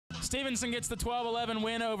Stevenson gets the 12-11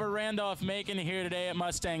 win over Randolph-Macon here today at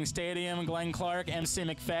Mustang Stadium. Glenn Clark, MC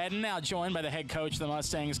McFadden, now joined by the head coach of the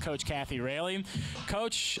Mustangs, Coach Kathy Railey.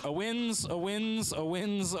 Coach, a win's a win's a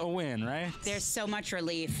win's a win, right? There's so much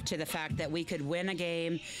relief to the fact that we could win a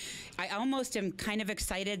game. I almost am kind of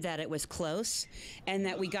excited that it was close and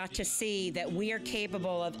that we got to see that we are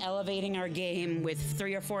capable of elevating our game with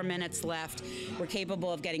 3 or 4 minutes left. We're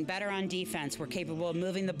capable of getting better on defense. We're capable of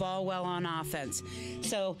moving the ball well on offense.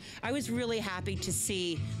 So I was really happy to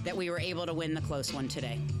see that we were able to win the close one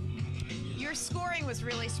today. Your scoring was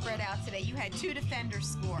really spread out today. You had 2 defenders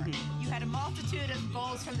score. You had a multitude of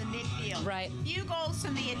goals from the midfield. Right. Few goals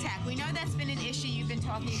from the attack. We know that's been an issue. You've been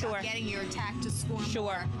talking about getting your attack to score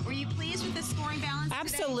more. Were you pleased with the scoring balance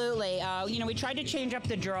Absolutely. Today? We tried to change up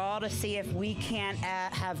the draw to see if we can't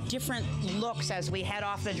have different looks as we head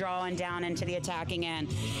off the draw and down into the attacking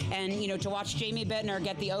end. And, to watch Jamie Bittner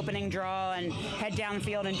get the opening draw and head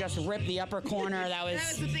downfield and just rip the upper corner, that was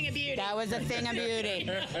a thing of beauty. That was a thing of beauty.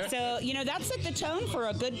 So, that set the tone for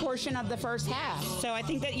a good portion of the first half. So I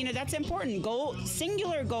think that, that's important.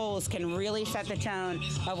 Singular goals can really set the tone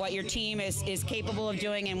of what your team is capable of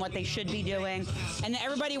doing and what they should be doing. And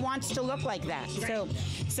everybody wants to look like that. Right.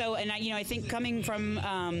 I think coming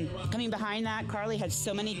behind that, Carly had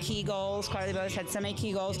so many key goals. Carly Bose had so many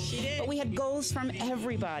key goals. She did. But we had goals from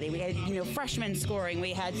everybody. We had, freshmen scoring.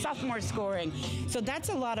 We had sophomores scoring. So that's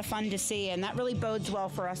a lot of fun to see, and that really bodes well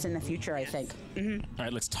for us in the future, I think. All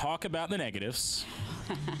right, let's talk about the negatives.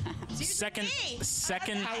 Second.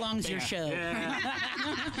 How long's your show?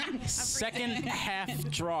 Second half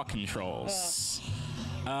draw controls.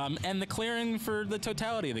 And the clearing for the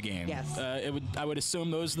totality of the game. Yes. I would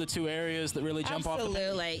assume those are the 2 areas that really jump off the page.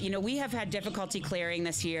 Absolutely. We have had difficulty clearing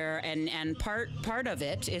this year, and part of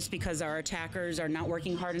it is because our attackers are not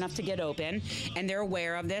working hard enough to get open, and they're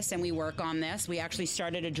aware of this, and we work on this. We actually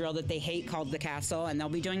started a drill that they hate called the Castle, and they'll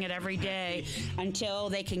be doing it every day until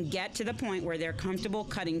they can get to the point where they're comfortable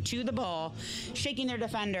cutting to the ball, shaking their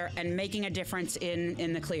defender, and making a difference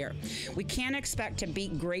in the clear. We can't expect to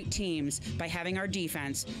beat great teams by having our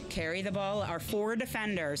defense carry the ball. Our 4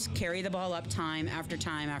 defenders carry the ball up time after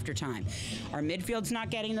time after time. Our midfield's not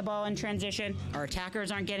getting the ball in transition. Our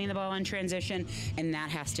attackers aren't getting the ball in transition, and that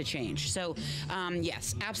has to change. So,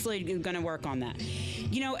 yes, absolutely going to work on that.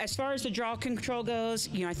 As far as the draw control goes,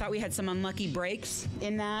 I thought we had some unlucky breaks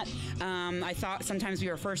in that. I thought sometimes we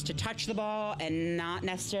were first to touch the ball and not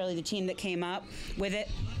necessarily the team that came up with it.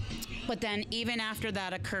 But then even after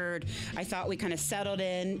that occurred, I thought we kind of settled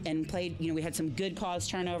in and played, we had some good cause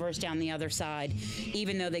turnovers down the other side,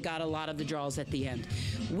 even though they got a lot of the draws at the end.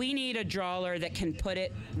 We need a drawler that can put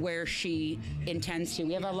it where she intends to.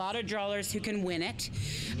 We have a lot of drawlers who can win it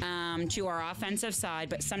to our offensive side,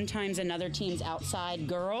 but sometimes another team's outside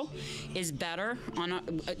girl is better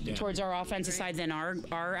towards our offensive side than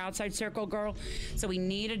our outside circle girl. So we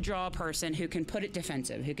need a draw person who can put it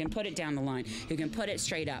defensive, who can put it down the line, who can put it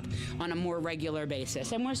straight up on a more regular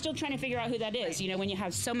basis. And we're still trying to figure out who that is. When you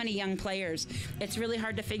have so many young players, it's really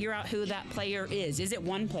hard to figure out who that player is. Is it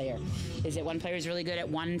one player? Is it one player who's really good at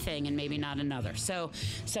one thing and maybe not another? So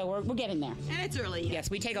we're getting there. And it's early. Yes,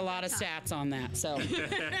 we take a lot of stats on that. So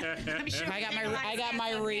I'm sure I got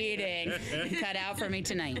my reading cut out for me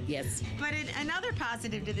tonight. Yes. But another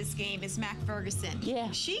positive to this game is Mac Ferguson. Yeah.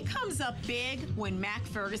 She comes up big when Mac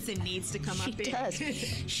Ferguson needs to come up big.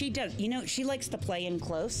 She does. She likes to play in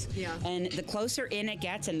close. Yeah. And the closer in it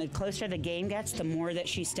gets and the closer the game gets, the more that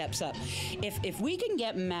she steps up. If we can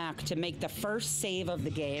get Mac to make the first save of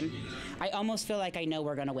the game, I almost feel like I know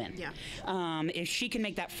we're going to win. Yeah. If she can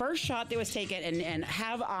make that first shot that was taken and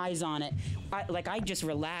have eyes on it, I just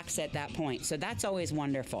relax at that point. So that's always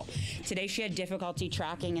wonderful. Today she had difficulty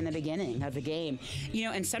tracking in the beginning of the game.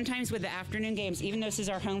 And sometimes with the afternoon games, even though this is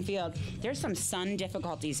our home field, there's some sun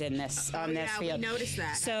difficulties in this field. Yeah, we noticed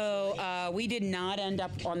that. So we did not end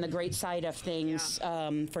up on the great side of things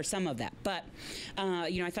for some of that. But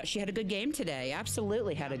I thought she had a good game today.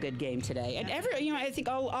 Absolutely had a good game today. And I think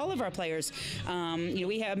all of our players.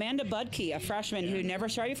 We have Amanda Budke, a freshman who never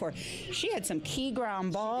started before. She had some key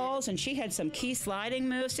ground balls and she had some key sliding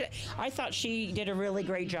moves. I thought she did a really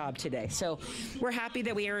great job today. So we're happy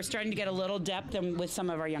that we are starting to get a little depth with some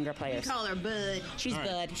of our younger players. We call her Bud. She's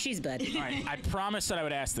Bud. She's Bud. All right. I promised that I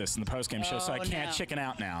would ask this in the postgame show, so I can't chicken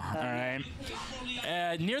out now. All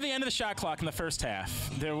right. Near Near the end of the shot clock in the first half,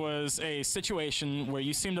 there was a situation where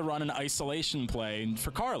you seemed to run an isolation play for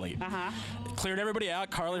Carly. Cleared everybody out.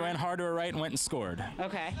 Carly ran hard to her right and went and scored.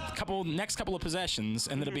 Okay. Next couple of possessions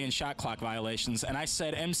ended up being shot clock violations, and I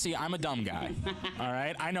said, MC, I'm a dumb guy. All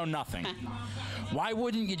right? I know nothing. Why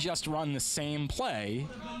wouldn't you just run the same play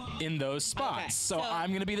in those spots? Okay, So I'm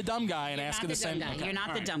going to be the dumb guy and ask you the same. Guy. Okay. You're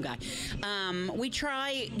not the dumb guy. We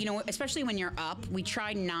try, especially when you're up, we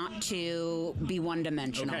try not to be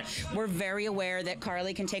one-dimensional. Okay. We're very aware that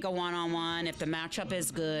Carly can take a one-on-one if the matchup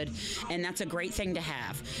is good, and that's a great thing to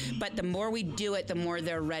have. But the more we do it, the more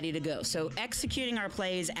they're ready to go. So executing our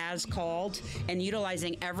plays as called and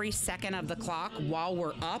utilizing every second of the clock while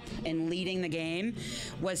we're up and leading the game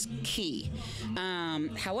was key.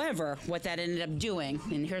 However, what that ended up doing,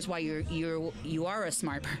 and here's why you are a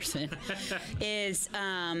smart person, is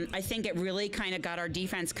I think it really kind of got our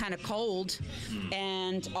defense kind of cold,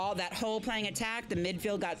 and all that whole playing attack, the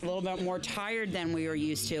midfield got a little bit more tired than we were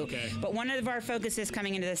used to. Okay. But one of our focuses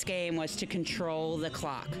coming into this game was to control the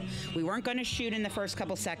clock. We weren't going to shoot in the first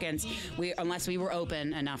couple seconds unless we were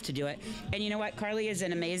open enough to do it. And you know what? Carly is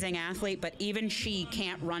an amazing athlete, but even she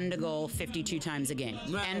can't run to goal 52 times a game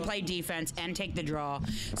and play defense and take the draw.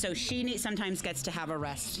 So she sometimes gets to have a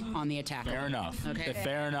rest on the attack. Fair enough. Okay.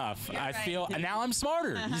 Fair enough. You're I right. feel, and now I'm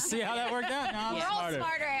smarter. You see how that worked out? Now I'm We're all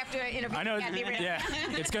smarter after interviewing I know. Kathy Railey. Yeah.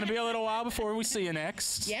 It's going to be a little while before we see you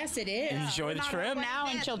next. Yes, it is. Enjoy the trip. Now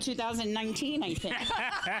until 2019, I think.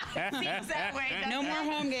 Seems that way, doesn't No it?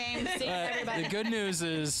 more home games. See you, everybody. The good news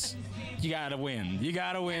is you got to win. You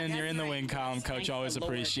got to win. You're in the right. win column. Coach, Thank always the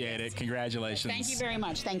Lord. appreciate it. Congratulations. Thank you very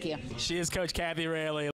much. Thank you. She is Coach Kathy Railey.